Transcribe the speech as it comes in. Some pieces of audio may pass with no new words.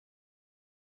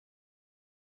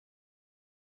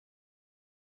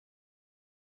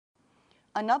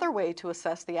Another way to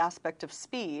assess the aspect of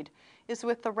speed is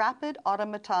with the rapid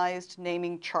automatized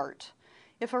naming chart.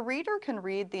 If a reader can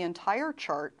read the entire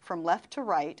chart from left to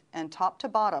right and top to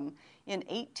bottom in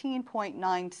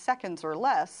 18.9 seconds or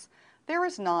less, there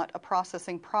is not a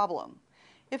processing problem.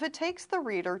 If it takes the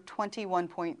reader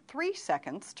 21.3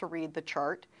 seconds to read the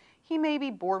chart, he may be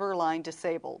borderline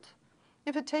disabled.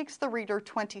 If it takes the reader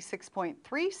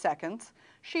 26.3 seconds,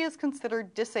 she is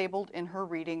considered disabled in her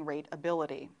reading rate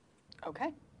ability.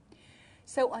 Okay?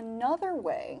 So another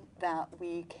way that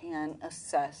we can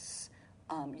assess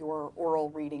your oral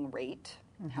reading rate,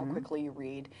 how quickly you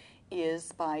read,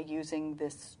 is by using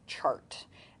this chart.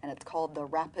 And it's called the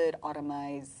Rapid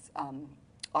Automatized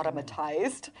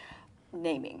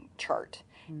Naming Chart.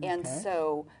 And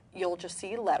so you'll just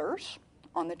see letters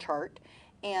on the chart.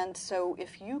 And so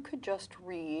if you could just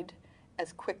read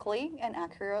as quickly and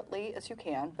accurately as you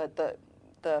can, but the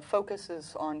focus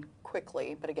is on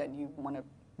quickly, but again, you want to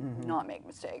not make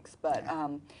mistakes. But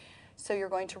so you're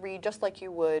going to read just like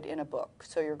you would in a book.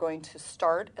 So you're going to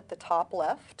start at the top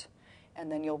left,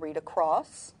 and then you'll read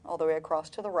across, all the way across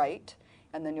to the right,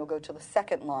 and then you'll go to the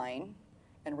second line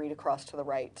and read across to the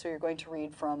right. So you're going to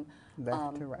read from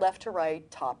left to right,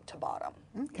 top to bottom.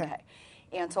 Okay.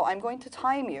 And so I'm going to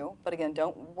time you, but again,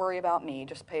 don't worry about me.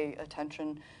 Just pay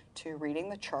attention to reading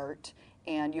the chart,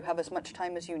 and you have as much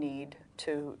time as you need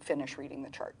to finish reading the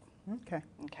chart. Okay.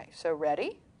 Okay, so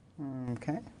ready?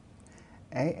 Okay.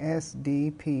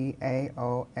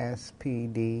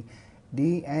 ASDPAOSPD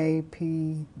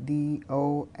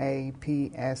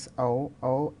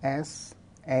DAPDOAPSOOS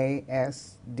ASDPODA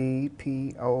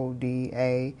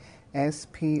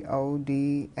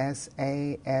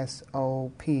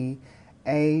SPODSASOP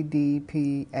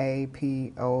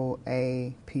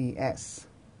ADPAPOAPS.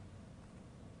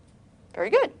 Very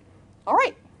good. All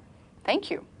right. Thank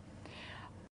you.